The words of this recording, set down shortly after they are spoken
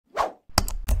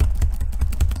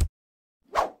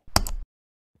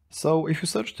So if you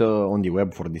search on the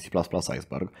web for the C++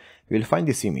 Iceberg, you will find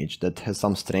this image that has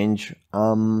some strange,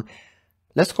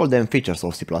 let's call them features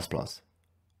of C++.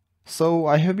 So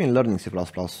I have been learning C++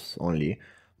 only,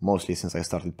 mostly since I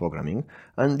started programming,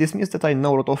 and this means that I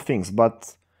know a lot of things,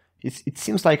 but it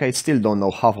seems like I still don't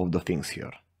know half of the things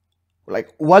here.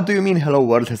 Like, what do you mean hello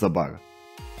world has a bug?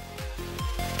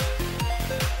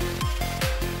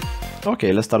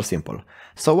 Okay, let's start simple.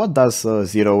 So what does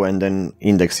 0 and then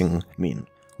indexing mean?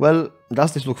 Well,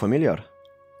 does this look familiar?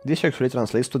 This actually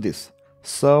translates to this.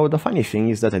 So the funny thing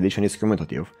is that addition is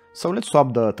commutative. So let's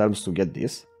swap the terms to get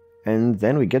this, and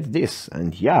then we get this,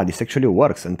 and yeah, this actually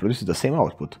works and produces the same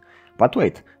output. But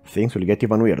wait, things will get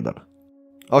even weirder.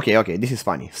 Okay, this is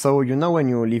funny. So you know when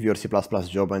you leave your C++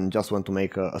 job and just want to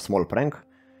make a small prank?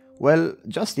 Well,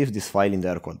 just leave this file in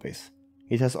their codebase.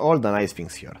 It has all the nice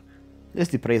things here.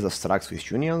 Let's replace the structs with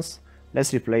unions,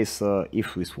 let's replace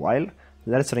if with while,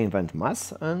 let's reinvent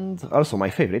mass, and also my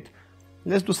favorite,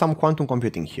 let's do some quantum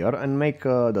computing here and make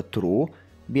the true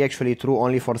be actually true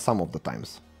only for some of the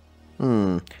times.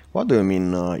 What do you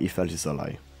mean if else is a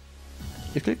lie?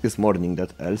 It clicked this morning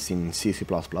that else in C++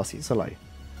 is a lie.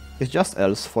 It's just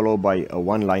else followed by a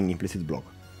one-line implicit block,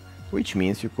 which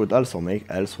means you could also make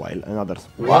else while and others.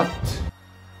 What?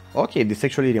 Okay, this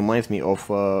actually reminds me of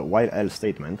a while else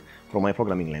statement from my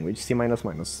programming language, C++,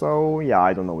 so yeah,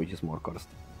 I don't know which is more cursed.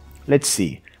 Let's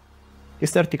see.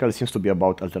 This article seems to be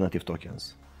about alternative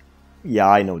tokens. Yeah,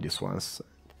 I know this ones.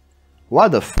 What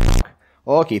the fuck?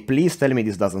 Okay, please tell me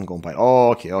this doesn't compile.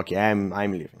 Okay, I'm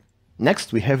leaving.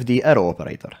 Next we have the arrow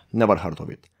operator. Never heard of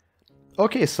it.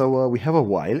 Okay, so we have a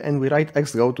while and we write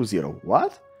x go to 0.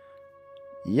 What?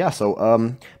 Yeah,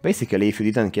 so basically if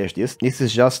you didn't catch this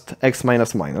is just x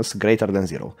minus minus greater than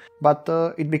 0. But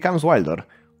it becomes wilder.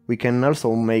 We can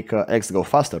also make x go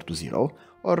faster to 0,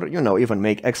 or you know, even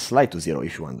make x slide to 0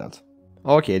 if you want that.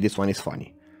 Okay, this one is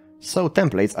funny. So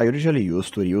templates are usually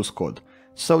used to reuse code.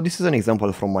 So this is an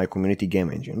example from my community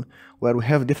game engine, where we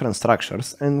have different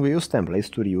structures and we use templates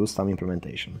to reuse some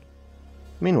implementation.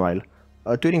 Meanwhile,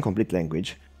 a Turing-complete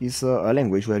language is a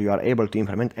language where you are able to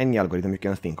implement any algorithm you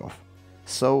can think of.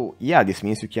 So yeah, this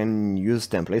means you can use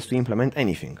templates to implement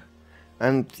anything.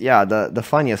 And yeah, the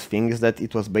funniest thing is that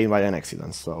it was made by an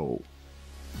accident, so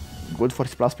good for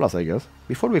C++, I guess.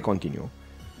 Before we continue,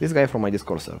 this guy from my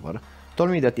Discord server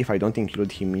told me that if I don't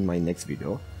include him in my next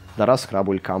video, the Rust Crab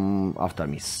will come after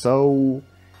me, so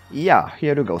yeah,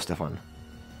 here you go, Stefan.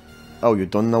 Oh, you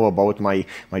don't know about my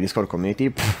Discord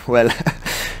community? Well,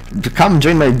 come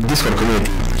join my Discord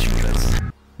community.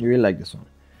 You will like this one.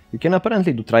 You can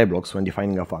apparently do try blocks when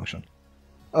defining a function.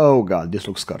 Oh god, this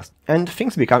looks cursed. And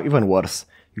things become even worse.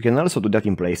 You can also do that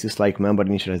in places like member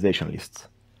initialization lists.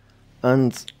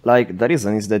 And like, the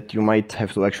reason is that you might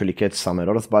have to actually catch some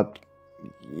errors, but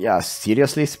yeah,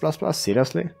 seriously C++?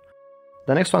 Seriously?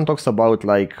 The next one talks about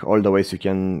like all the ways you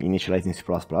can initialize in C++,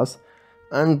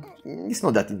 and it's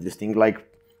not that interesting. Like,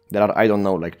 there are, I don't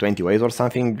know, like 20 ways or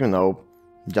something, you know,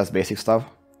 just basic stuff.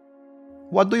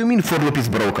 What do you mean for loop is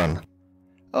broken?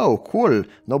 Oh, cool,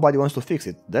 nobody wants to fix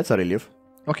it, that's a relief.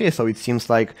 Okay, so it seems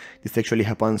like this actually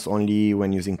happens only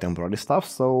when using temporary stuff,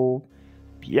 so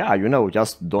yeah, you know,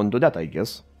 just don't do that, I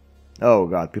guess. Oh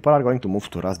god, people are going to move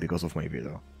to Rust because of my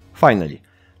video. Finally,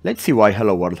 let's see why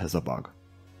Hello World has a bug.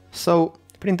 So,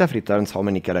 printf returns how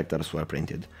many characters were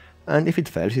printed, and if it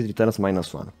fails, it returns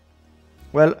 -1.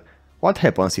 Well, what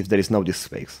happens if there is no disk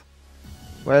space?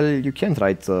 Well, you can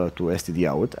write to std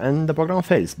out and the program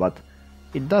fails, but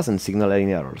it doesn't signal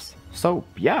any errors. So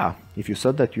yeah, if you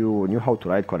said that you knew how to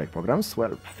write correct programs,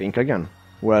 well, think again.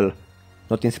 Well,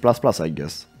 not in C++, I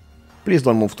guess. Please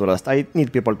don't move to Rust, I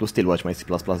need people to still watch my C++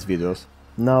 videos.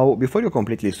 Now, before you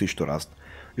completely switch to Rust,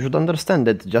 you should understand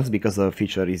that just because a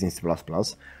feature is in C++,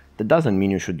 that doesn't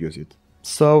mean you should use it.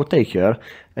 So take care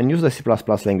and use the C++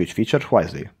 language feature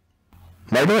wisely.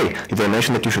 By the way, did I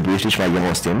mention that you should wishlist my game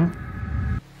on Steam?